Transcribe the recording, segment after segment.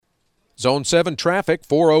Zone 7 traffic,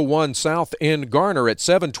 401 south in Garner at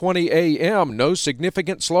 7:20 a.m. No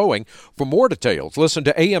significant slowing. For more details, listen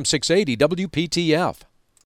to AM 680 WPTF.